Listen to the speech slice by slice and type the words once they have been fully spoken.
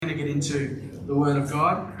into the Word of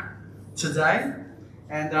God today.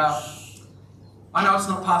 And I know it's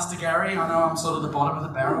not Pastor Gary. I know I'm sort of the bottom of the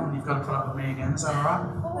barrel and you've got to put up with me again. Is that all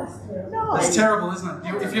right? No. It's terrible, isn't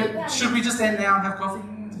it? Should we just end now and have coffee?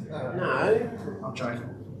 No. I'm joking.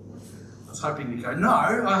 I was hoping you'd go, no.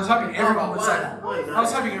 I was hoping everyone would say that. I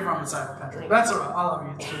was hoping everyone would say that, Patrick. But that's all right. I love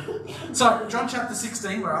you too. So, John chapter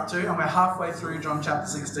 16 we're up to, and we're halfway through John chapter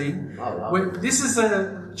 16. This is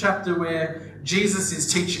a chapter where Jesus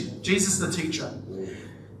is teaching. Jesus the teacher.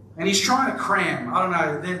 And he's trying to cram. I don't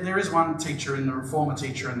know, there is one teacher former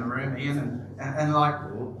teacher in the room, Ian, and like,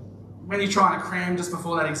 when you're trying to cram just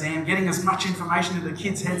before that exam, getting as much information into the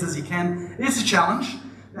kids' heads as you can, it's a challenge.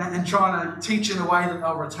 And trying to teach in a way that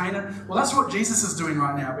they'll retain it. Well, that's what Jesus is doing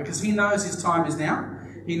right now, because he knows his time is now.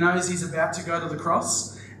 He knows he's about to go to the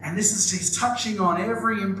cross. And he's touching on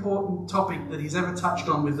every important topic that he's ever touched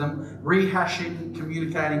on with them, rehashing,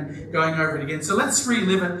 communicating, going over it again. So let's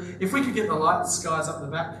relive it. If we could get the lights, guys, up the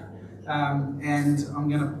back. And I'm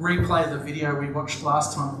going to replay the video we watched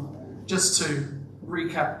last time, just to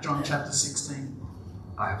recap John chapter 16.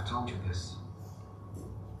 I have told you this,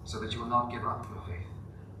 so that you will not give up your faith.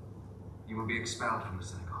 You will be expelled from the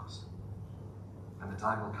synagogues, and the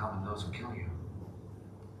time will come when those who kill you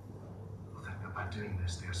will think that by doing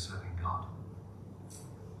this they are serving God.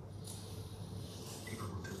 People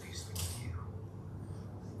will do these things to you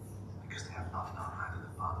because they have not known either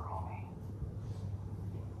the Father or me.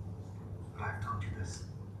 But I have told you this,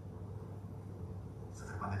 so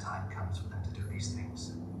that when the time comes for them to do these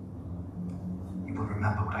things, you will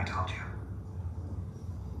remember what I told you.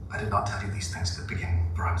 I did not tell you these things at the beginning,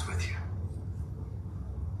 for I was with you.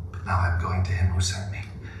 But now I am going to him who sent me.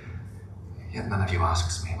 Yet none of you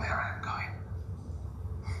asks me where I am going.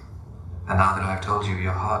 And now that I have told you,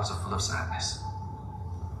 your hearts are full of sadness.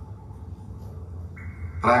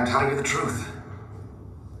 But I am telling you the truth.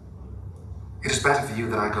 It is better for you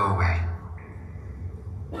that I go away.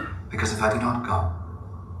 Because if I do not go,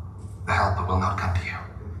 the Helper will not come to you.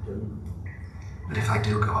 But if I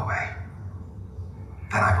do go away,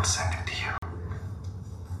 then I will send him to you.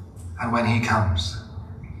 And when he comes,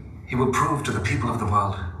 he will prove to the people of the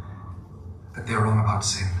world that they are wrong about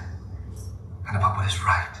sin and about what is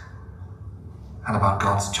right and about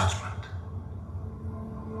God's judgment.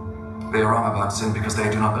 They are wrong about sin because they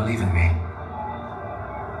do not believe in me.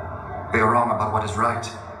 They are wrong about what is right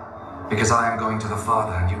because I am going to the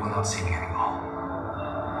Father and you will not see me anymore.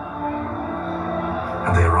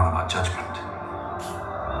 And they are wrong about judgment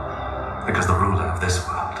because the ruler of this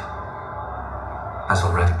world has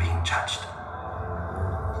already been judged.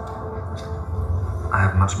 I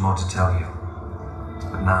have much more to tell you,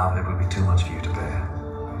 but now it will be too much for you to bear.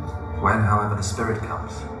 When, however, the Spirit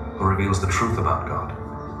comes, who reveals the truth about God,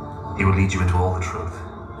 he will lead you into all the truth.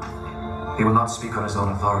 He will not speak on his own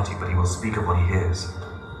authority, but he will speak of what he hears,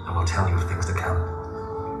 and will tell you of things to come.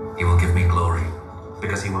 He will give me glory,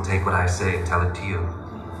 because he will take what I say and tell it to you.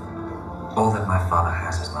 All that my Father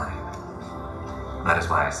has is mine. That is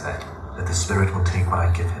why I said that the Spirit will take what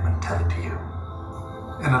I give him and tell it to you.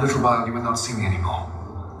 In a little while you will not see me anymore.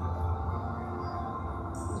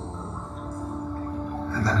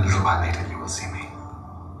 And then a little while later you will see me.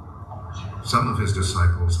 Some of his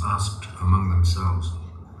disciples asked among themselves,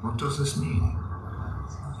 "What does this mean?"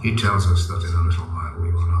 He tells us that in a little while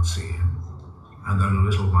we will not see him, and then a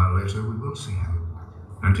little while later we will see him.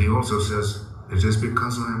 And he also says, "It is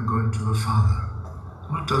because I am going to the Father."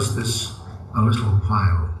 What does this "a little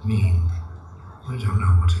while" mean? We don't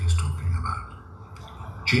know what he is talking about.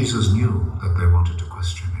 Jesus knew that they wanted to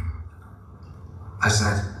question him. I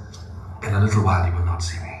said, in a little while you will not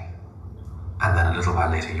see me, and then a little while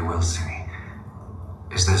later you will see me.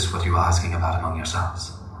 Is this what you are asking about among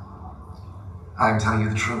yourselves? I am telling you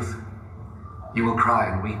the truth. You will cry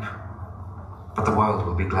and weep, but the world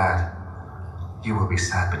will be glad. You will be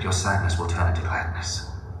sad, but your sadness will turn into gladness.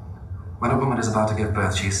 When a woman is about to give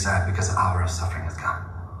birth, she is sad because the hour of suffering has come.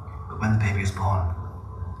 But when the baby is born,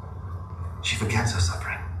 she forgets her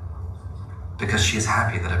suffering because she is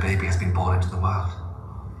happy that a baby has been born into the world.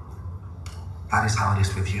 That is how it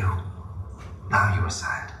is with you. Now you are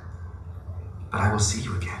sad, but I will see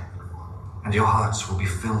you again, and your hearts will be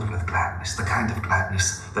filled with gladness, the kind of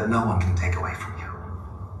gladness that no one can take away from you.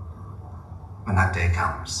 When that day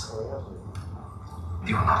comes,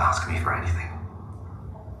 you will not ask me for anything.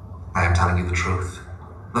 I am telling you the truth.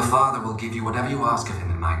 The Father will give you whatever you ask of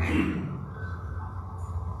him in my name.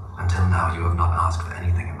 Until now, you have not asked for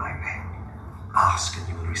anything in my name. Ask and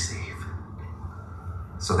you will receive,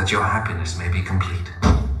 so that your happiness may be complete.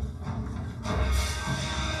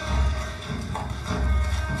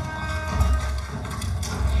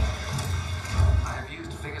 I have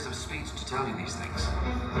used figures of speech tell you these things.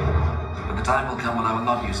 But the time will come when I will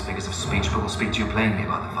not use figures of speech, but will speak to you plainly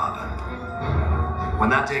about the Father. When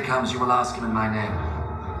that day comes, you will ask him in my name.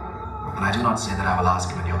 And I do not say that I will ask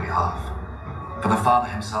him in your behalf, for the Father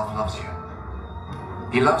himself loves you.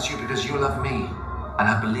 He loves you because you love me and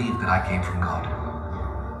have believed that I came from God.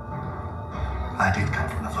 I did come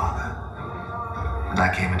from the Father, and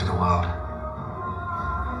I came into the world.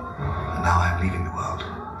 And now I am leaving the world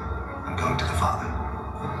and going to the Father.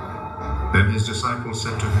 Then his disciples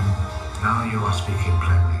said to him, "Now you are speaking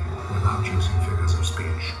plainly, without using figures of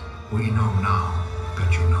speech. We know now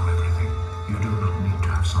that you know everything. You do not need to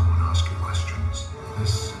have someone ask you questions.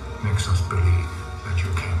 This makes us believe that you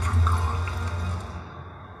came from God."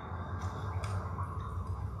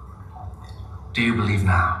 Do you believe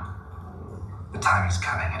now? The time is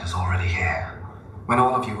coming, it is already here, when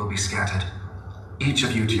all of you will be scattered, each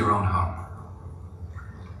of you to your own home.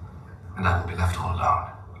 And I will be left all alone.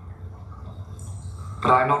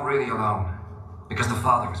 But I am not really alone, because the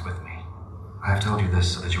Father is with me. I have told you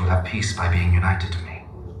this so that you will have peace by being united to me.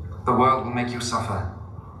 The world will make you suffer,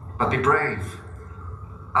 but be brave.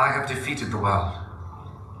 I have defeated the world.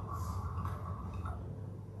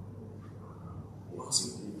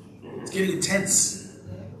 It's getting intense.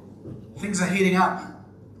 Things are heating up.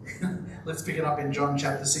 Let's pick it up in John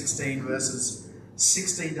chapter 16, verses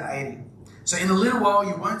 16 to 18. So in a little while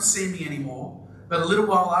you won't see me anymore, but a little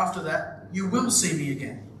while after that you will see me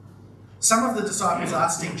again. Some of the disciples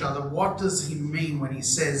asked each other, "What does he mean when he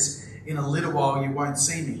says, 'In a little while you won't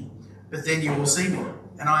see me, but then you will see me,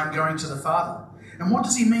 and I am going to the Father'? And what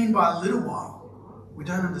does he mean by a little while? We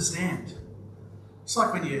don't understand." It's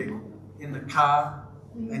like when you're in the car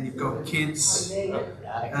and you've got kids and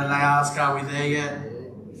they ask, "Are we there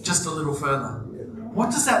yet?" Just a little further.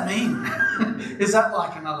 What does that mean? Is that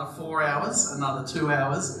like another 4 hours, another 2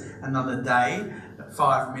 hours, another day,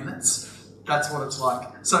 5 minutes? That's what it's like.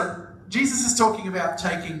 So Jesus is talking about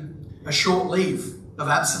taking a short leave of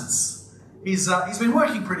absence. He's been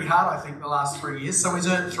working pretty hard, I think, the last 3 years, so he's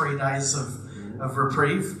earned 3 days of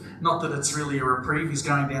reprieve. Not that it's really a reprieve, he's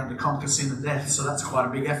going down to conquer sin and death, so that's quite a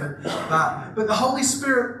big effort. But the Holy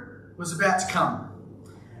Spirit was about to come.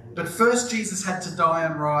 But first Jesus had to die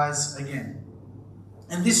and rise again.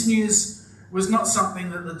 And this news was not something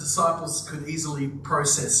that the disciples could easily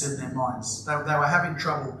process in their minds. They were having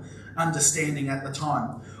trouble understanding at the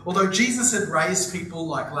time. Although Jesus had raised people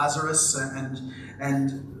like Lazarus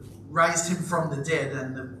and raised him from the dead,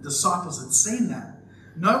 and the disciples had seen that,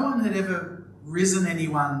 no one had ever risen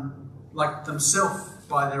anyone like themselves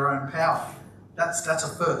by their own power. That's a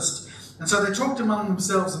first. And so they talked among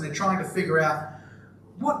themselves and they're trying to figure out,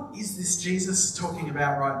 what is this Jesus talking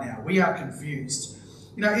about right now? We are confused.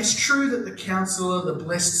 You know, it's true that the Counselor, the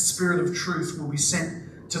blessed Spirit of truth, will be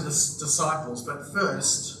sent to the disciples, but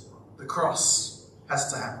first, the cross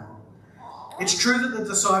has to happen. It's true that the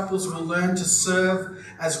disciples will learn to serve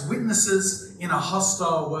as witnesses in a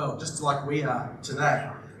hostile world, just like we are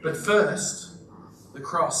today. But first, the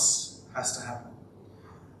cross has to happen.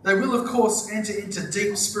 They will, of course, enter into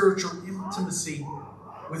deep spiritual intimacy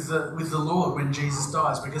with the Lord when Jesus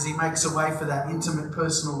dies, because he makes a way for that intimate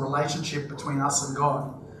personal relationship between us and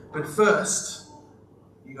God. But first,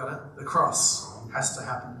 you got it, the cross has to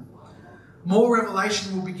happen. More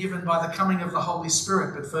revelation will be given by the coming of the Holy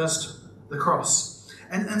Spirit, but first, the cross.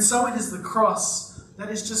 And so it is the cross that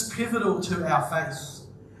is just pivotal to our faith,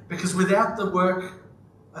 because without the work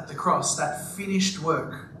at the cross, that finished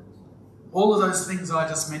work, all of those things I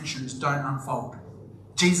just mentioned don't unfold.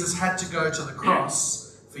 Jesus had to go to the cross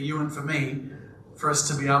for you and for me, for us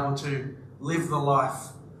to be able to live the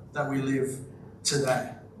life that we live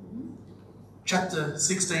today. Chapter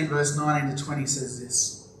 16, verse 19 to 20 says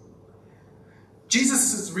this.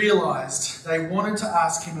 Jesus has realised they wanted to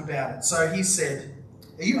ask him about it, so he said,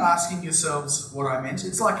 "Are you asking yourselves what I meant?"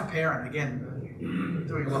 It's like a parent, again,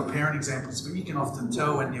 doing a lot of parent examples, but you can often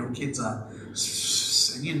tell when your kids are,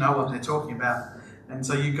 and you know what they're talking about, and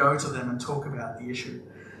so you go to them and talk about the issue.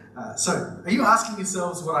 So, are you asking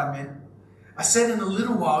yourselves what I meant? I said, in a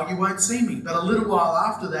little while you won't see me, but a little while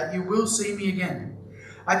after that you will see me again.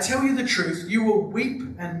 I tell you the truth, you will weep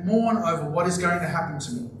and mourn over what is going to happen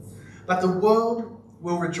to me, but the world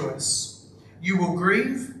will rejoice. You will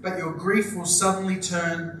grieve, but your grief will suddenly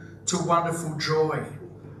turn to wonderful joy.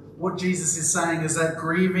 What Jesus is saying is that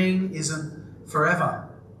grieving isn't forever.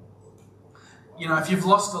 You know, if you've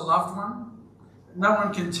lost a loved one, no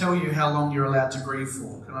one can tell you how long you're allowed to grieve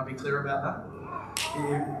for. Can I be clear about that?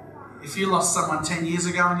 If you lost someone 10 years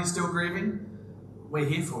ago and you're still grieving, we're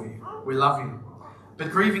here for you. We love you.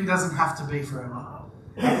 But grieving doesn't have to be forever.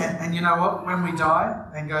 And you know what? When we die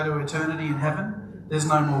and go to eternity in heaven, there's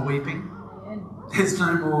no more weeping. There's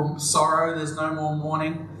no more sorrow, there's no more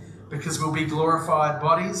mourning, because we'll be glorified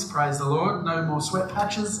bodies, praise the Lord, no more sweat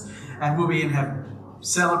patches, and we'll be in heaven,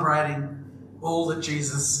 celebrating all that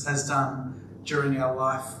Jesus has done during our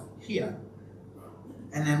life here.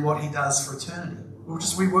 And then what he does for eternity. We'll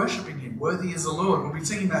just be worshipping him. Worthy is the Lord. We'll be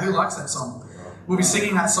singing that. Who likes that song? We'll be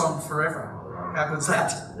singing that song forever. How good's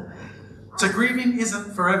that? So grieving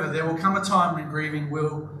isn't forever. There will come a time when grieving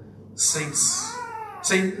will cease.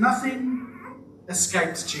 See, nothing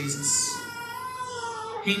escaped Jesus.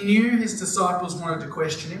 He knew his disciples wanted to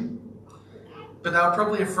question him, but they were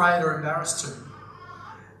probably afraid or embarrassed to.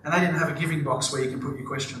 And they didn't have a giving box where you can put your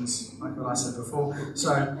questions, like what I said before.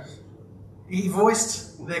 So he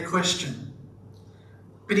voiced their question,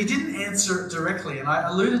 but he didn't answer it directly. And I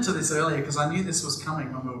alluded to this earlier because I knew this was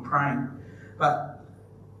coming when we were praying. But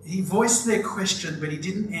he voiced their question, but he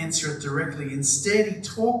didn't answer it directly. Instead, he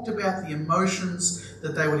talked about the emotions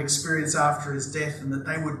that they would experience after his death and that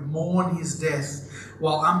they would mourn his death,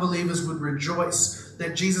 while unbelievers would rejoice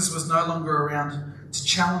that Jesus was no longer around to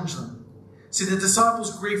challenge them. See, the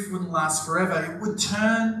disciples' grief wouldn't last forever. It would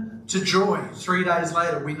turn to joy. 3 days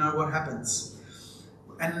later, we know what happens.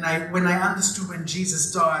 And when they understood when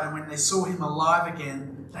Jesus died and when they saw him alive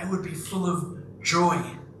again, they would be full of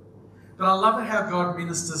joy. But I love it how God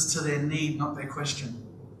ministers to their need, not their question.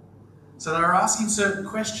 So they were asking certain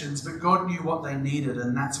questions, but God knew what they needed,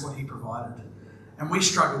 and that's what he provided. And we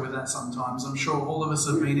struggle with that sometimes. I'm sure all of us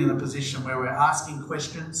have been in a position where we're asking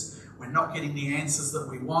questions, we're not getting the answers that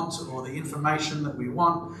we want or the information that we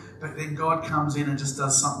want, but then God comes in and just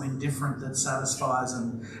does something different that satisfies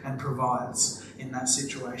and provides in that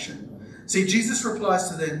situation. See, Jesus replies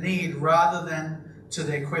to their need rather than to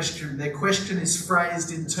their question. Their question is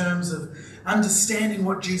phrased in terms of understanding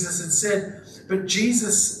what Jesus had said, but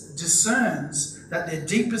Jesus discerns that their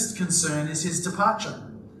deepest concern is his departure,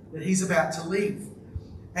 that he's about to leave.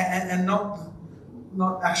 And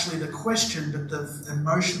not actually the question, but the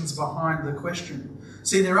emotions behind the question.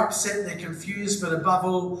 See, they're upset, they're confused, but above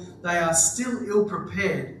all, they are still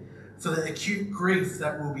ill-prepared for the acute grief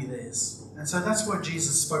that will be theirs. And so that's why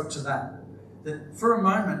Jesus spoke to that for a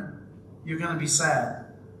moment, you're going to be sad,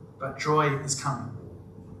 but joy is coming.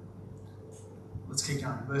 Let's keep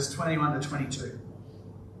going. Verse 21 to 22.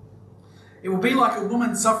 It will be like a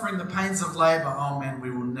woman suffering the pains of labour. Oh man,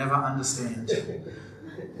 we will never understand.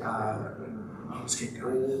 Let's keep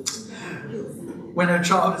going. When her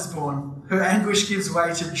child is born, her anguish gives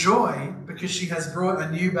way to joy because she has brought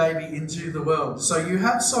a new baby into the world. So you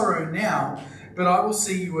have sorrow now, but I will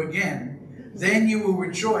see you again. Then you will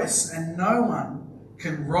rejoice, and no one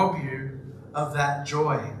can rob you of that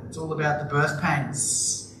joy. It's all about the birth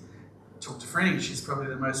pangs. Talk to Franny. She's probably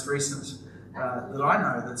the most recent that I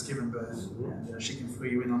know that's given birth. And she can fill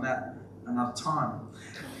you in on that another time.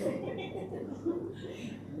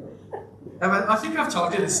 I think I've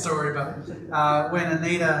told you this story, but when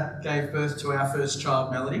Anita gave birth to our first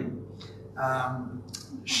child, Melody,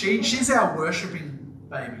 she's our worshipping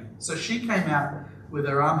baby. So she came out with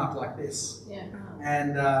her arm up like this. Yeah.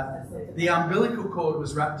 And the umbilical cord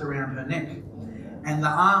was wrapped around her neck, and the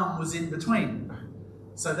arm was in between.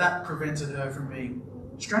 So that prevented her from being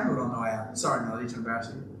strangled on the way out. Sorry, Melody, to embarrass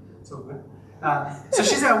you. It's all good. So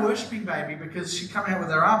she's our worshipping baby because she came out with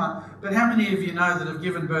her armour. But how many of you know that have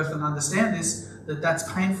given birth and understand this, that that's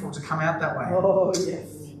painful to come out that way? Oh, yes.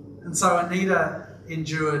 And so Anita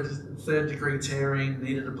endured 3rd-degree tearing,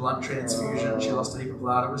 needed a blood transfusion. She lost a heap of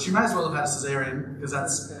blood. She may as well have had a cesarean because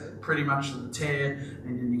that's pretty much the tear,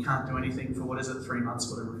 and then you can't do anything for, 3 months,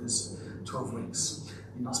 whatever it is, 12 weeks.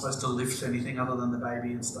 You're not supposed to lift anything other than the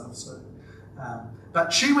baby and stuff. So,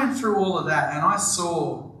 but she went through all of that, and I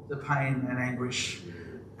saw the pain and anguish.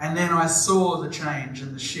 And then I saw the change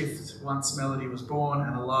and the shift once Melody was born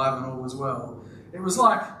and alive and all was well. It was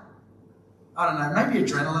like, I don't know, maybe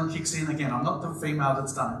adrenaline kicks in again. I'm not the female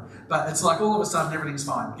that's done it. But it's like all of a sudden everything's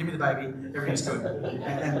fine. Give me the baby, everything's good.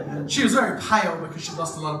 And she was very pale because she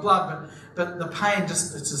lost a lot of blood, but the pain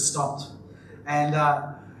just stopped. And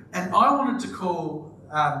I wanted to call,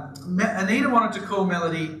 Anita wanted to call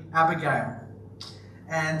Melody Abigail.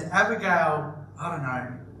 And Abigail, I don't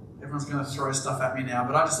know, everyone's going to throw stuff at me now,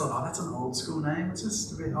 but I just thought, that's an old school name. It's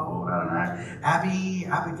just a bit old, I don't know.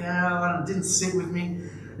 Abigail, it didn't sit with me.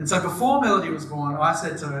 And so before Melody was born, I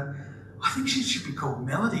said to her, I think she should be called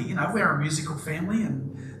Melody. We're a musical family,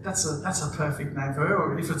 and that's a perfect name for her.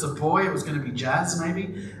 Or if it's a boy, it was going to be Jazz,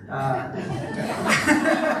 maybe.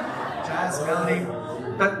 Jazz, Melody.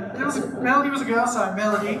 But Melody was a girl, so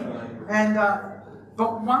Melody. And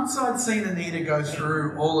but once I'd seen Anita go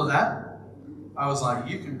through all of that, I was like,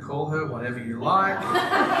 you can call her whatever you like.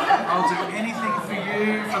 I'll do anything for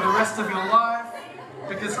you for the rest of your life.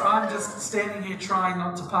 because I'm just standing here trying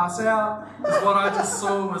not to pass out, because what I just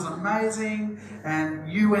saw was amazing,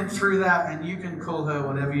 and you went through that, and you can call her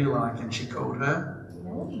whatever you like, and she called her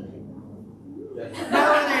Melody.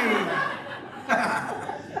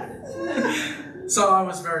 So I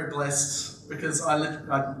was very blessed, because I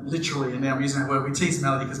literally, and now I'm using that word, we tease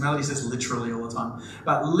Melody because Melody says literally all the time,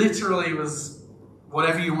 but literally was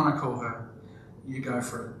whatever you want to call her, you go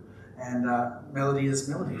for it. And Melody is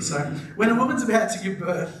Melody. So when a woman's about to give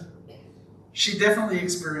birth, she definitely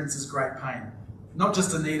experiences great pain. Not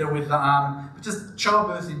just Anita with the arm, but just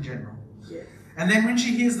childbirth in general. Yes. And then when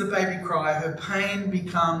she hears the baby cry, her pain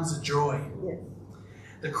becomes a joy. Yes.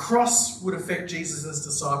 The cross would affect Jesus'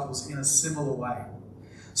 disciples in a similar way.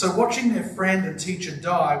 So watching their friend and teacher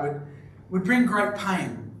die would bring great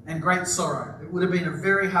pain and great sorrow. It would have been a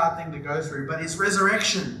very hard thing to go through, but his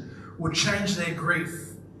resurrection would change their grief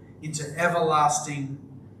into everlasting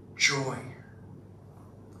joy.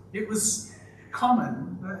 It was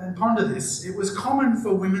common, and ponder this, it was common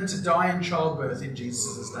for women to die in childbirth in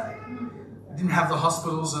Jesus' day. They didn't have the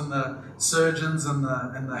hospitals and the surgeons and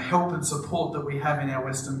the help and support that we have in our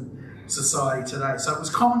Western society today. So it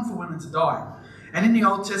was common for women to die. And in the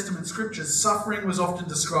Old Testament scriptures, suffering was often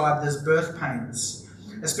described as birth pains,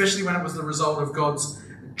 especially when it was the result of God's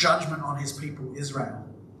judgment on his people, Israel.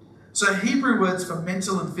 So Hebrew words for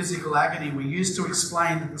mental and physical agony were used to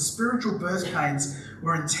explain that the spiritual birth pains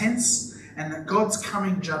were intense and that God's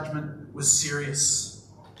coming judgment was serious.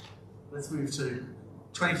 Let's move to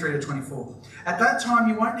 23 to 24. At that time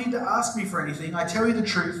you won't need to ask me for anything. I tell you the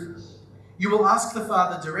truth. You will ask the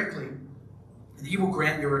Father directly, and he will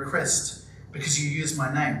grant your request because you use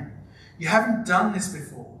my name. You haven't done this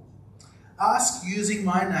before. Ask using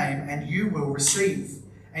my name and you will receive,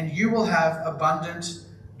 and you will have abundant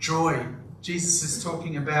joy. Jesus is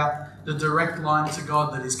talking about the direct line to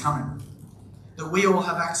God that is coming, that we all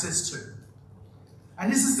have access to.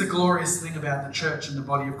 And this is the glorious thing about the church and the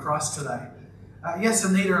body of Christ today. Yes,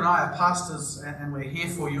 Anita and I are pastors, and we're here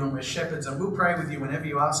for you, and we're shepherds, and we'll pray with you whenever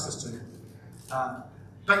you ask us to.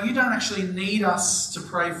 But you don't actually need us to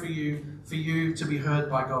pray for you to be heard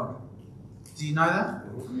by God. Do you know that?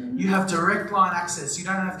 You have direct line access. You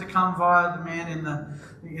don't have to come via the man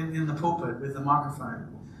in the pulpit with the microphone.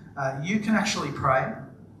 You can actually pray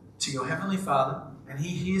to your Heavenly Father, and he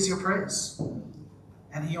hears your prayers,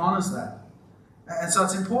 and he honours that. And so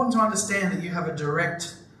it's important to understand that you have a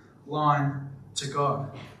direct line to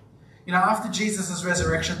God. You know, after Jesus'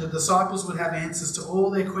 resurrection, the disciples would have answers to all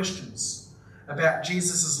their questions about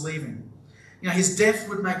Jesus' leaving. You know, his death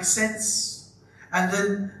would make sense, and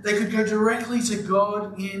then they could go directly to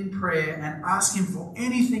God in prayer and ask him for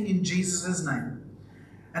anything in Jesus' name.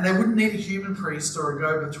 And they wouldn't need a human priest or a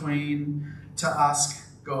go-between to ask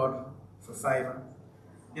God for favour.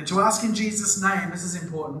 You know, to ask in Jesus' name, this is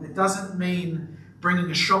important, it doesn't mean bringing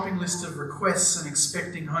a shopping list of requests and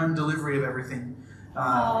expecting home delivery of everything.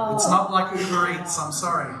 It's not like Uber Eats, I'm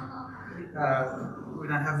sorry. We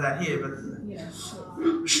don't have that here, but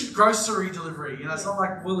grocery delivery. You know, it's not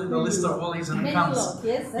like the list of Woolies and it comes.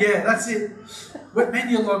 That's it.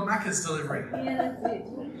 Menulog Macca's delivery. Yeah, that's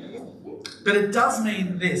it. But it does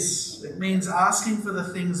mean this. It means asking for the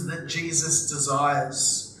things that Jesus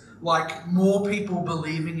desires, like more people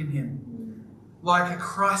believing in him, like a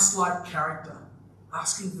Christ-like character.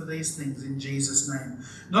 Asking for these things in Jesus' name.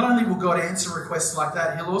 Not only will God answer requests like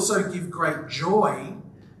that, he'll also give great joy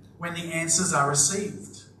when the answers are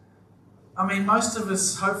received. I mean, most of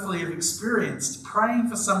us hopefully have experienced praying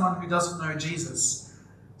for someone who doesn't know Jesus,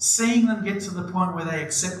 seeing them get to the point where they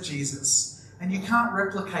accept Jesus, and you can't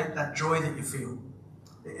replicate that joy that you feel.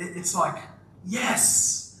 It's like,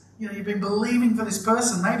 yes, you know, you've been believing for this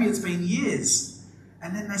person, maybe it's been years,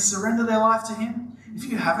 and then they surrender their life to him. If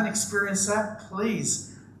you haven't experienced that,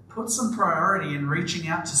 please put some priority in reaching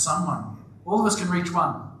out to someone. All of us can reach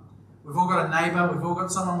one. We've all got a neighbour, we've all got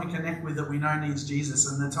someone we connect with that we know needs Jesus,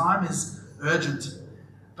 and the time is urgent.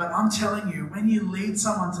 But I'm telling you, when you lead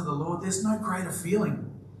someone to the Lord, there's no greater feeling.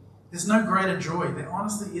 There's no greater joy. There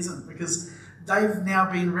honestly isn't, because they've now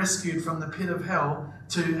been rescued from the pit of hell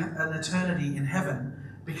to an eternity in heaven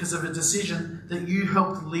because of a decision that you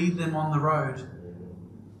helped lead them on the road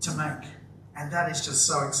to make. And that is just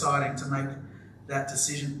so exciting to make that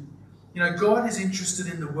decision. You know, God is interested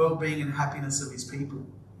in the well-being and happiness of his people,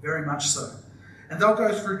 very much so. And they'll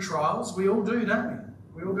go through trials. We all do, don't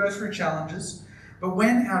we? We all go through challenges. But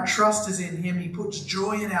when our trust is in him, he puts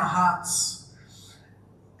joy in our hearts,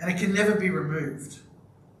 and it can never be removed.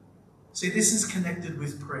 See, this is connected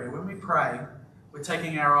with prayer. When we pray, we're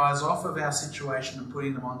taking our eyes off of our situation and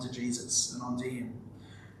putting them onto Jesus and onto him.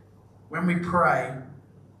 When we pray,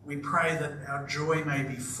 we pray that our joy may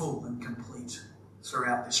be full and complete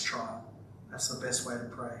throughout this trial. That's the best way to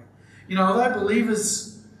pray. You know, although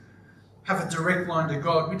believers have a direct line to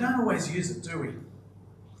God, we don't always use it, do we?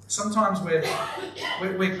 Sometimes we're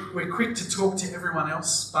quick to talk to everyone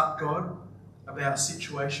else but God about a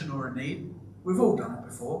situation or a need. We've all done it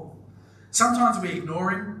before. Sometimes we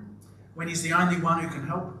ignore him when he's the only one who can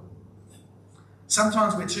help.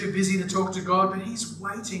 Sometimes we're too busy to talk to God, but he's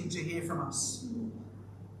waiting to hear from us.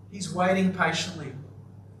 He's waiting patiently.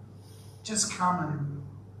 Just come and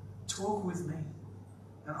talk with me,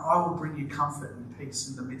 and I will bring you comfort and peace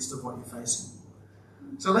in the midst of what you're facing.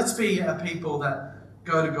 So let's be a people that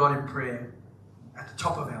go to God in prayer at the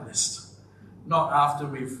top of our list, not after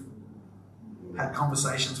we've had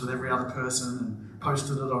conversations with every other person and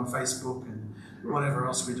posted it on Facebook and whatever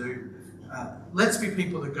else we do. Let's be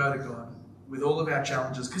people that go to God with all of our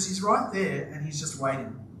challenges, because he's right there and he's just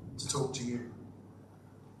waiting to talk to you.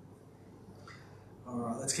 All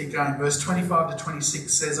right, let's keep going. Verse 25 to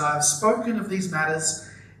 26 says, I have spoken of these matters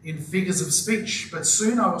in figures of speech, but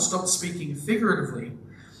soon I will stop speaking figuratively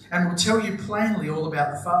and will tell you plainly all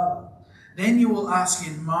about the Father. Then you will ask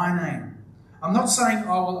in my name. I'm not saying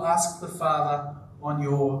I will ask the Father on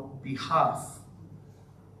your behalf.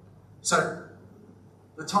 So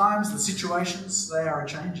the times, the situations, they are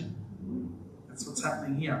changing. That's what's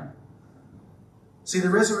happening here. See, the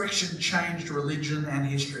resurrection changed religion and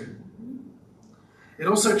history. It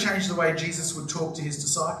also changed the way Jesus would talk to his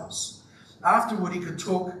disciples. Afterward, he could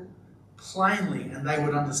talk plainly and they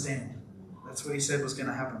would understand. That's what he said was going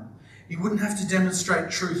to happen. He wouldn't have to demonstrate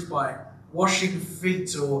truth by washing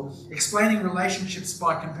feet or explaining relationships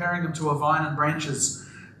by comparing them to a vine and branches.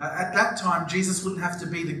 At that time, Jesus wouldn't have to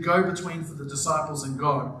be the go-between for the disciples and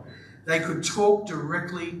God. They could talk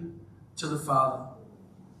directly to the Father.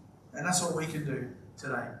 And that's what we can do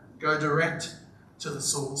today. Go direct to the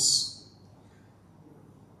source.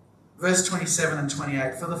 Verse 27 and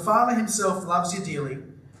 28. For the Father himself loves you dearly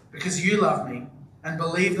because you love me and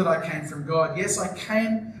believe that I came from God. Yes, I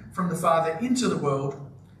came from the Father into the world,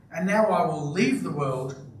 and now I will leave the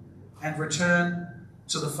world and return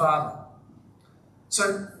to the Father.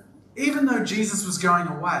 So even though Jesus was going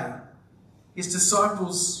away, his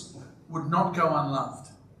disciples would not go unloved.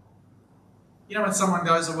 You know when someone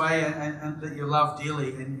goes away and that you love dearly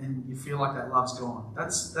and you feel like that love's gone.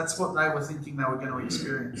 That's what they were thinking they were going to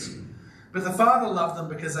experience. But the Father loved them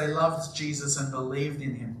because they loved Jesus and believed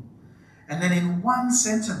in him. And then in one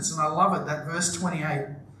sentence, and I love it, that verse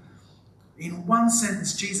 28, in one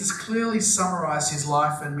sentence, Jesus clearly summarized his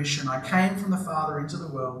life and mission. I came from the Father into the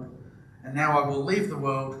world, and now I will leave the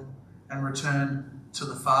world and return to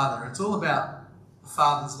the Father. It's all about the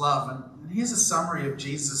Father's love. And here's a summary of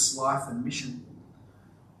Jesus' life and mission.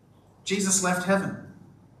 Jesus left heaven.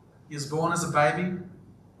 He was born as a baby.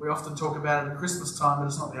 We often talk about it at Christmas time, but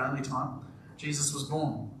it's not the only time. Jesus was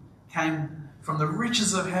born. Came from the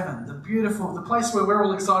riches of heaven, the place where we're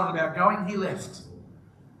all excited about going, he left.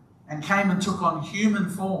 And came and took on human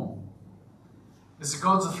form. Because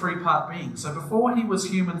God's a three-part being. So before he was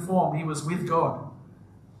human form, he was with God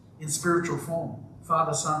in spiritual form.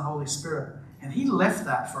 Father, Son, Holy Spirit. And he left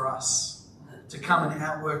that for us to come and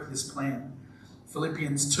outwork this plan.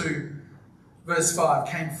 Philippians 2, verse 5,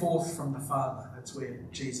 came forth from the Father. That's where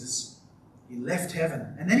Jesus, he left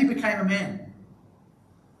heaven. And then he became a man.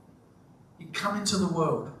 He'd come into the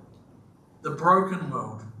world, the broken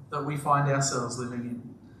world that we find ourselves living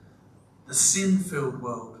in. The sin-filled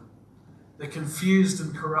world, the confused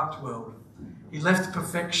and corrupt world. He left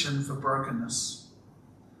perfection for brokenness.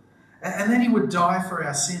 And then he would die for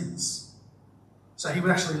our sins. So he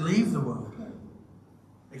would actually leave the world.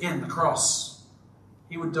 Again, the cross.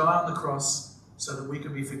 He would die on the cross so that we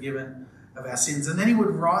could be forgiven of our sins. And then he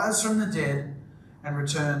would rise from the dead and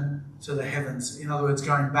return to the heavens. In other words,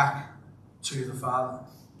 going back to the Father.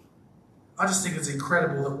 I just think it's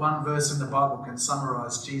incredible that one verse in the Bible can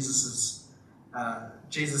summarize Jesus's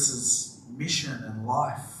mission and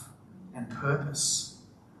life and purpose.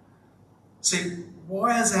 See,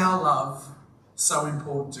 why is our love so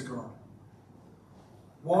important to God?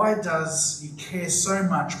 Why does he care so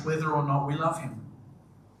much whether or not we love him?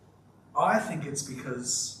 I think it's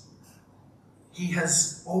because he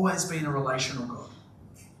has always been a relational God.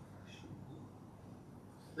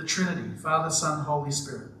 The Trinity, Father, Son, Holy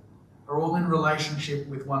Spirit, are all in relationship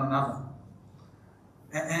with one another.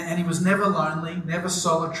 And he was never lonely, never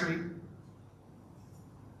solitary.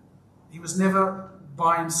 He was never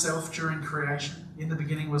by himself during creation. In the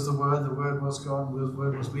beginning was the Word was God, the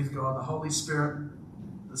Word was with God. The Holy Spirit,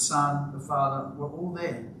 the Son, the Father were all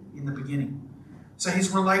there in the beginning. So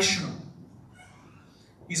he's relational.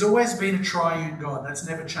 He's always been a triune God. That's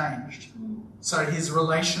never changed. So his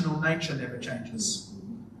relational nature never changes.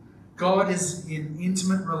 God is in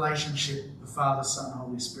intimate relationship with the Father, Son,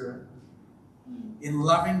 Holy Spirit. In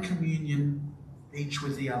loving communion, each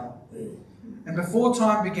with the other. And before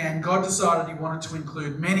time began, God decided he wanted to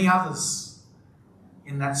include many others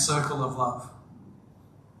in that circle of love.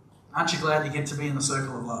 Aren't you glad you get to be in the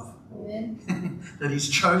circle of love? Amen. That he's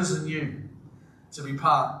chosen you to be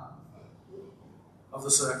part of the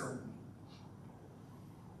circle.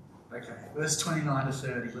 Okay, verse 29 to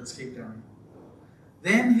 30, let's keep going.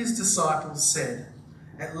 Then his disciples said,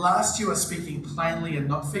 "At last you are speaking plainly and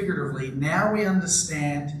not figuratively. Now we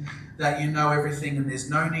understand that you know everything and there's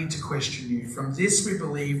no need to question you. From this we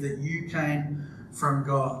believe that you came from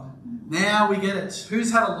God." Now we get it.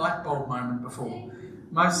 Who's had a light bulb moment before?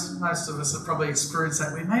 Most of us have probably experienced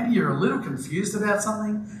that where maybe you're a little confused about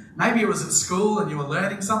something. Maybe it was at school and you were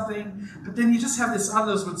learning something, but then you just have this,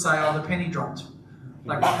 others would say, oh, the penny dropped.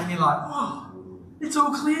 And you're like, oh, it's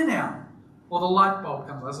all clear now. Or the light bulb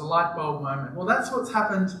comes. There's a light bulb moment. Well, that's what's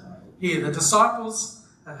happened here. The disciples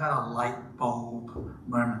have had a light bulb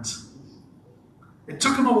moment. It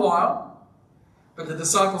took them a while, but the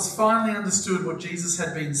disciples finally understood what Jesus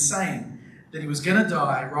had been saying, that he was going to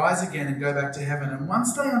die, rise again, and go back to heaven. And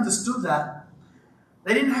once they understood that,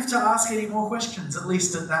 they didn't have to ask any more questions, at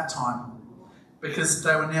least at that time, because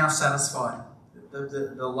they were now satisfied.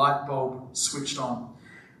 The light bulb switched on.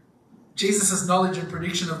 Jesus' knowledge and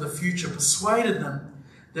prediction of the future persuaded them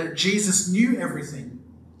that Jesus knew everything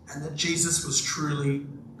and that Jesus was truly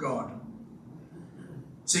God.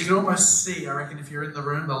 So you can almost see, I reckon, if you're in the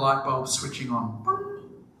room, the light bulb switching on.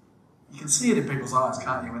 You can see it in people's eyes,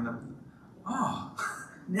 can't you?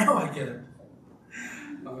 Now I get it.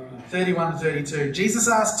 31 to 32. Jesus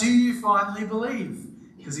asked, "Do you finally believe?"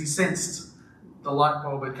 Because he sensed the light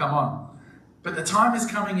bulb had come on. "But the time is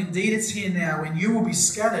coming, indeed it's here now, when you will be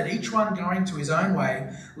scattered, each one going to his own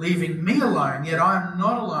way, leaving me alone. Yet I am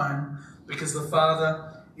not alone, because the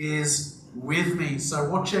Father is with me." So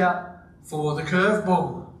watch out for the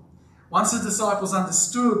curveball. Once the disciples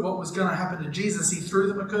understood what was going to happen to Jesus, he threw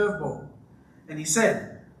them a curveball. And he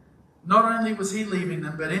said, not only was he leaving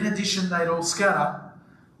them, but in addition they'd all scatter,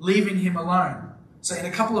 leaving him alone. So in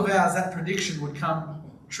a couple of hours that prediction would come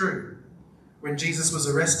true when Jesus was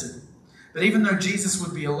arrested. But even though Jesus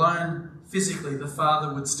would be alone physically, the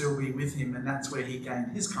Father would still be with him, and that's where he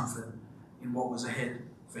gained his comfort in what was ahead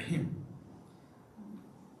for him.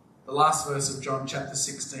 The last verse of John chapter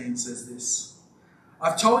 16 says this: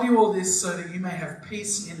 "I've told you all this so that you may have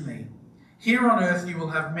peace in me. Here on earth you will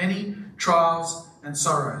have many trials and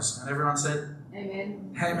sorrows." And everyone said,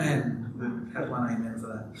 Amen. Amen. Had one amen for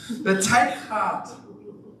that. "But take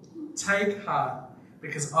heart,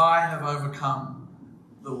 because I have overcome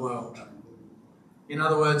the world." In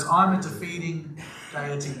other words, I'm a defeating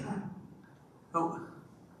deity. Oh,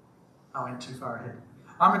 I went too far ahead.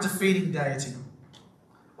 I'm a defeating deity.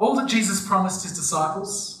 All that Jesus promised his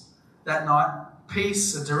disciples that night,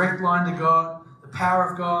 peace, a direct line to God, the power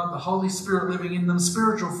of God, the Holy Spirit living in them,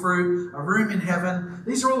 spiritual fruit, a room in heaven.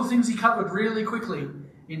 These are all the things he covered really quickly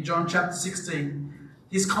in John chapter 16.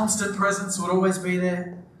 His constant presence would always be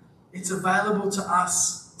there. It's available to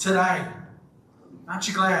us today. Aren't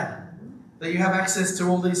you glad that you have access to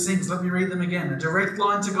all these things? Let me read them again. A direct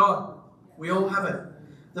line to God. We all have it.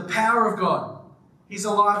 The power of God. He's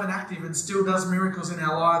alive and active and still does miracles in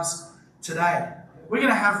our lives today. We're going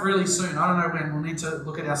to have really soon, I don't know when, we'll need to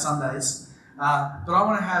look at our Sundays, but I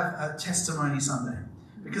want to have a testimony Sunday.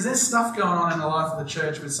 Because there's stuff going on in the life of the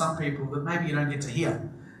church with some people that maybe you don't get to hear.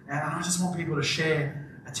 And I just want people to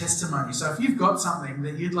share a testimony. So if you've got something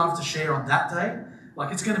that you'd love to share on that day,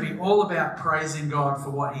 like it's going to be all about praising God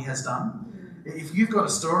for what he has done. If you've got a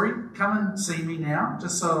story, come and see me now,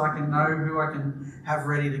 just so I can know who I can have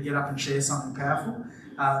ready to get up and share something powerful.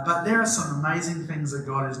 But there are some amazing things that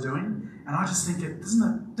God is doing. And I just think,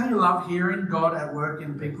 don't you love hearing God at work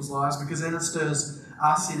in people's lives? Because then it stirs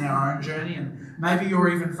us in our own journey. And maybe you're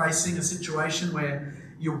even facing a situation where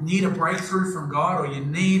you need a breakthrough from God, or you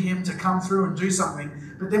need him to come through and do something.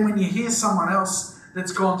 But then when you hear someone else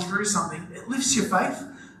that's gone through something, it lifts your faith.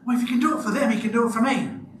 Well, if you can do it for them, you can do it for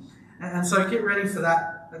me. And so get ready for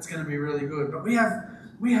that. That's going to be really good. But we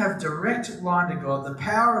have direct line to God, the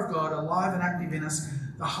power of God alive and active in us,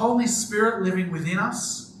 the Holy Spirit living within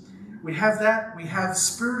us. We have that. We have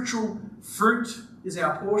spiritual fruit is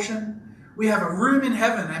our portion. We have a room in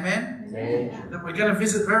heaven, amen, that we're going to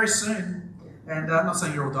visit very soon. And I'm not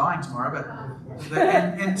saying you're all dying tomorrow, but the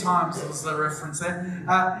end times is the reference there.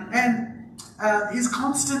 And his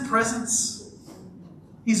constant presence.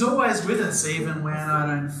 He's always with us, even when I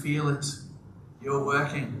don't feel it You're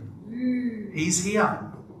working. He's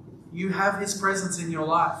here. You have his presence in your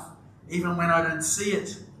life. Even when I don't see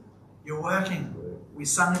it, you're working. We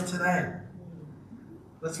sung it today.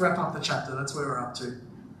 Let's wrap up the chapter. That's where we're up to.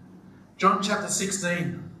 John chapter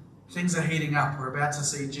 16. Things are heating up. We're about to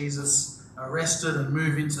see Jesus arrested and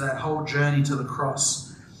move into that whole journey to the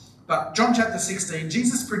cross. But John chapter 16,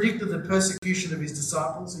 Jesus predicted the persecution of his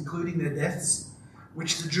disciples, including their deaths,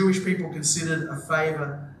 which the Jewish people considered a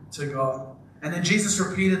favour to God. And then Jesus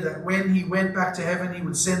repeated that when he went back to heaven, he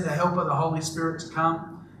would send the Helper, the Holy Spirit, to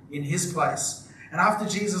come in his place. And after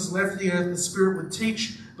Jesus left the earth, the Spirit would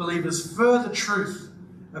teach believers further truth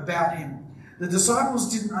about him. The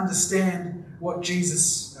disciples didn't understand what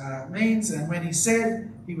Jesus means, and when he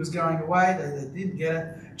said he was going away, they didn't get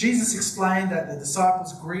it. Jesus explained that the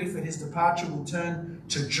disciples' grief at his departure will turn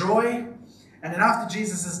to joy. And then after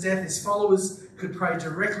Jesus' death, his followers could pray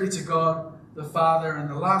directly to God the Father. And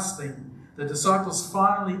the last thing, the disciples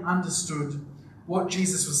finally understood what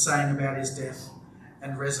Jesus was saying about his death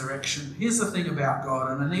and resurrection. Here's the thing about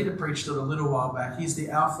God, and Anita preached it a little while back. He's the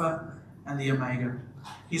Alpha and the Omega.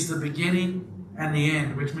 He's the beginning and the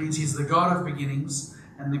end, which means he's the God of beginnings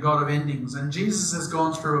and the God of endings. And Jesus has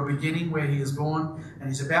gone through a beginning where he is born, and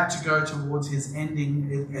he's about to go towards his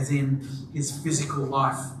ending, as in his physical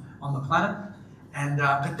life on the planet. And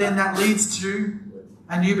but then that leads to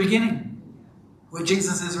a new beginning, where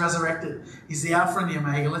Jesus is resurrected. He's the Alpha and the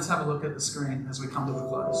Omega. Let's have a look at the screen as we come to a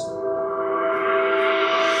close.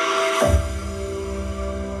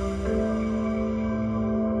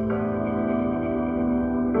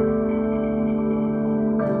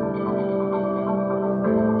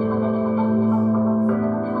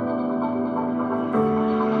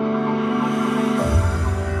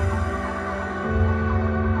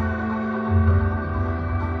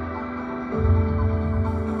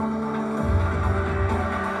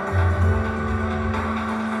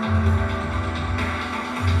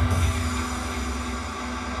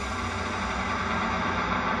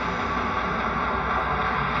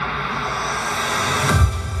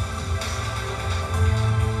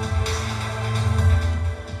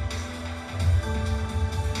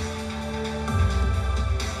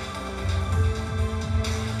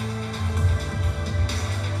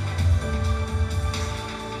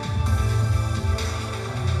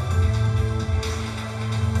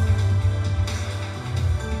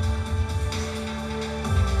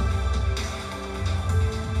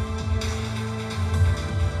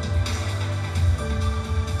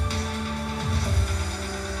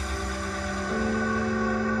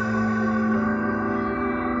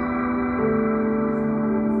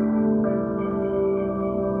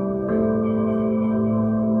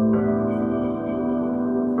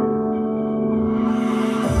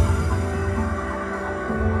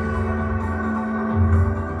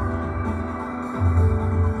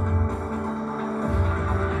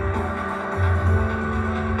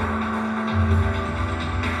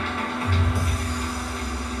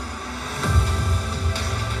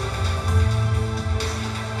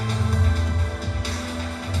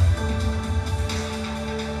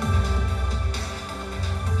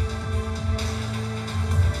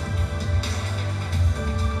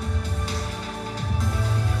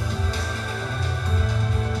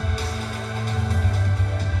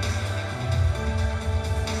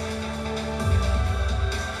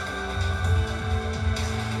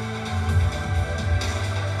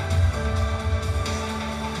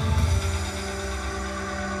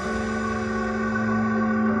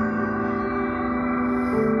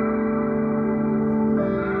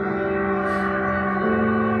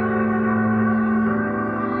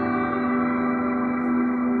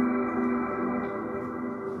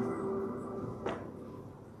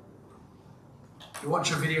 You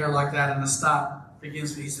watch a video like that and the start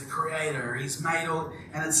begins with he's the creator, he's made all,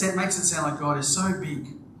 and it makes it sound like God is so big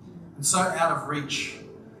and so out of reach.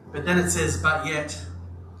 But then it says, but yet,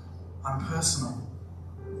 I'm personal.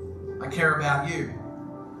 I care about you.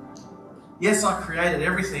 Yes, I created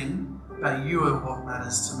everything, but you are what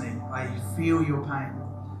matters to me. I feel your pain.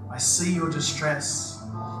 I see your distress,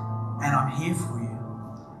 and I'm here for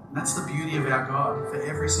you. And that's the beauty of our God. For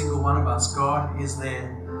every single one of us, God is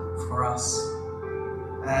there for us.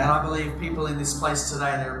 And I believe people in this place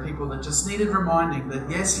today, there are people that just needed reminding that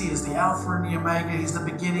yes, He is the Alpha and the Omega, He's the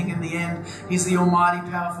beginning and the end, He's the almighty,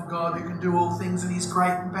 powerful God who can do all things, and He's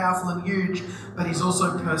great and powerful and huge, but He's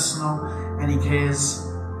also personal and He cares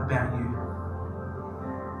about you.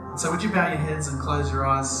 So would you bow your heads and close your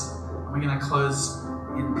eyes? We're going to close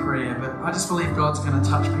in prayer, but I just believe God's going to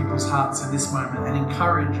touch people's hearts in this moment and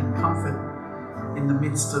encourage and comfort in the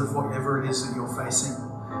midst of whatever it is that you're facing.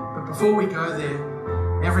 But before we go there,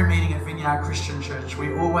 Every meeting at Vineyard Christian Church,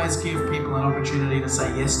 we always give people an opportunity to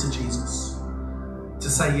say yes to Jesus, to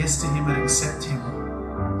say yes to Him and accept Him.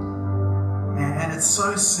 And it's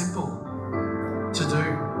so simple to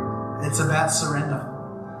do. It's about surrender.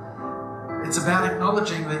 It's about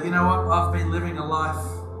acknowledging that, you know what, I've been living a life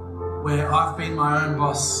where I've been my own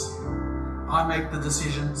boss. I make the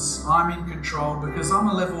decisions. I'm in control because I'm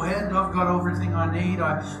a level head. I've got everything I need,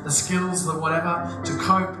 the skills, the whatever, to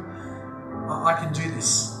cope. I can do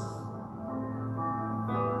this.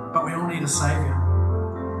 But we all need a Saviour.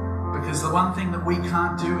 Because the one thing that we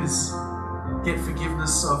can't do is get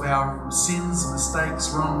forgiveness of our sins, mistakes,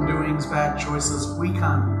 wrongdoings, bad choices. We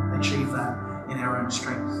can't achieve that in our own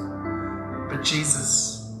strength. But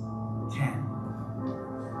Jesus can.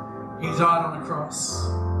 He died on the cross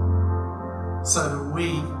so that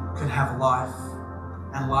we could have life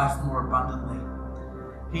and life more abundantly.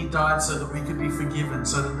 He died so that we could be forgiven,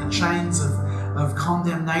 so that the chains of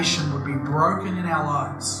condemnation would be broken in our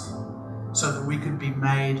lives, so that we could be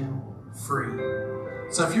made free.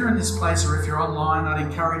 So if you're in this place or if you're online, I'd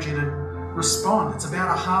encourage you to respond. It's about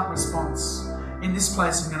a heart response. In this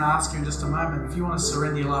place, I'm going to ask you in just a moment, if you want to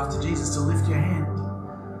surrender your life to Jesus, to lift your hand.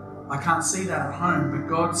 I can't see that at home, but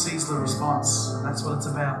God sees the response. And that's what it's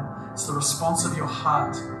about. It's the response of your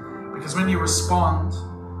heart. Because when you respond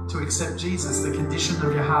to accept Jesus, the condition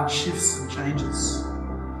of your heart shifts and changes.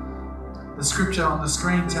 The scripture on the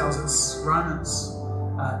screen tells us, Romans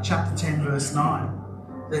chapter 10, verse 9,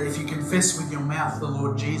 that if you confess with your mouth the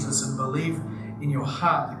Lord Jesus and believe in your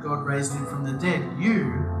heart that God raised Him from the dead,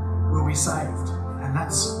 you will be saved. And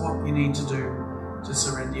that's what you need to do to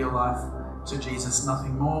surrender your life to Jesus.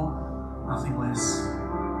 Nothing more, nothing less.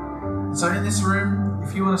 And so in this room,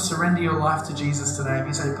 if you want to surrender your life to Jesus today, if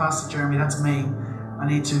you say, Pastor Jeremy, that's me, I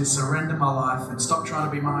need to surrender my life and stop trying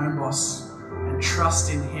to be my own boss and trust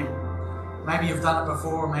in Him. Maybe you've done it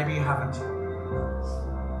before, or maybe you haven't.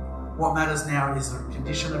 What matters now is the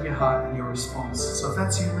condition of your heart and your response. So if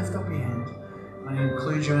that's you, lift up your hand. I'm going to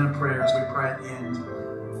include you in a prayer as we pray at the end.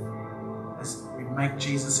 As we make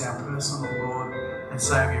Jesus our personal Lord and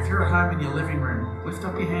Saviour. If you're at home in your living room, lift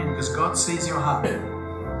up your hand because God sees your heart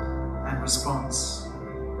and responds.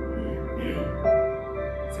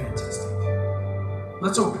 Fantastic.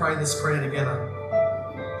 Let's all pray this prayer together,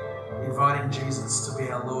 inviting Jesus to be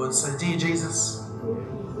our Lord. So, dear Jesus,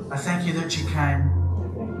 I thank you that you came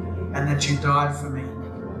and that you died for me.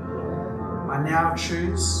 I now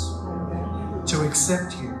choose to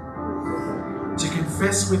accept you, to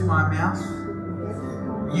confess with my mouth,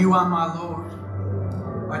 you are my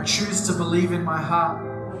Lord. I choose to believe in my heart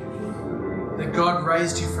that God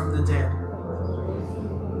raised you from the dead.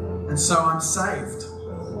 And so I'm saved.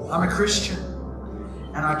 I'm a Christian.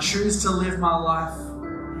 And I choose to live my life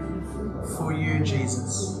for you,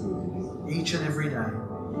 Jesus, each and every day.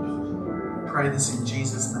 Pray this in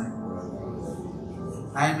Jesus' name.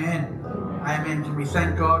 Amen. Amen. Can we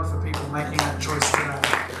thank God for people making that choice today?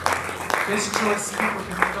 Best choice people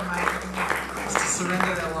can ever make is to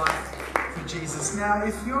surrender their life for Jesus. Now,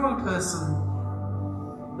 if you're a person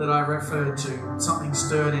that I referred to, something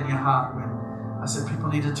stirred in your heart when I said people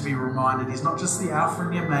needed to be reminded He's not just the Alpha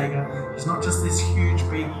and the Omega, He's not just this huge,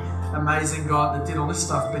 big, amazing God that did all this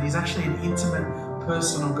stuff, but He's actually an intimate,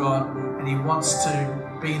 personal God, and He wants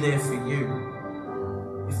to be there for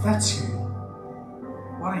you. If that's you,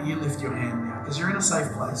 why don't you lift your hand now? Because you're in a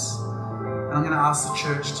safe place. And I'm going to ask the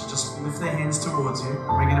church to just lift their hands towards you. And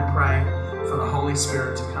we're going to pray for the Holy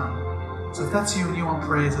Spirit to come. So if that's you and you want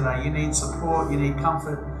prayer today, you need support, you need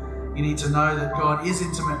comfort, you need to know that God is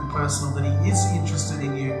intimate and personal, that He is interested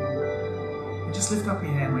in you. And just lift up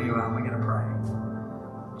your hand where you are and we're going to pray.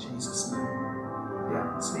 In Jesus' name.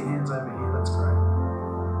 Yeah, I see your hands over here. That's great.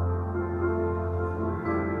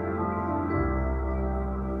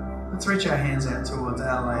 Let's reach our hands out towards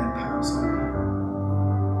Adelaide and Paris.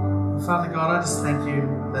 Father God, I just thank you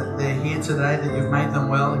that they're here today, that you've made them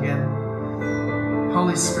well again.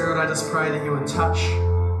 Holy Spirit, I just pray that you would touch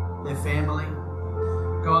their family.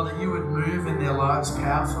 God, that you would move in their lives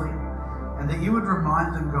powerfully, and that you would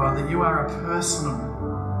remind them, God, that you are a personal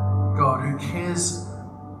God who cares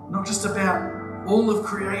not just about all of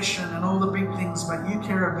creation and all the big things, but you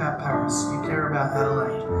care about Paris, you care about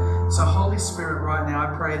Adelaide. So Holy Spirit, right now,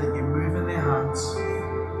 I pray that you move in their hearts,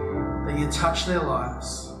 that you touch their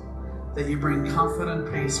lives, that you bring comfort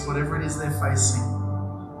and peace, whatever it is they're facing.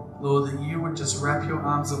 Lord, that you would just wrap your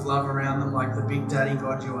arms of love around them like the big daddy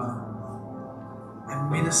God you are, and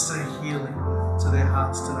minister healing to their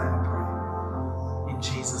hearts today, I pray, in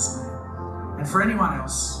Jesus' name. And for anyone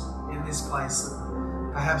else in this place that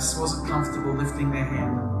perhaps wasn't comfortable lifting their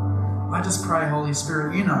hand, I just pray, Holy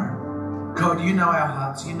Spirit, you know God, you know our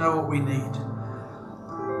hearts. You know what we need.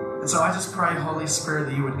 And so I just pray, Holy Spirit,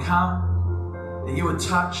 that you would come, that you would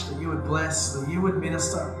touch, that you would bless, that you would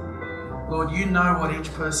minister. Lord, you know what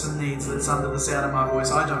each person needs that's under the sound of my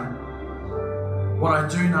voice. I don't. What I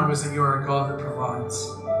do know is that you are a God that provides.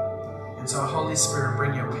 And so, Holy Spirit,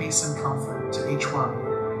 bring your peace and comfort to each one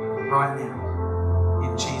right now.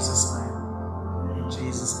 In Jesus' name. In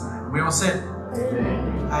Jesus' name. We all said,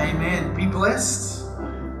 Amen. Amen. Be blessed.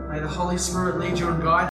 May the Holy Spirit lead you and guide you.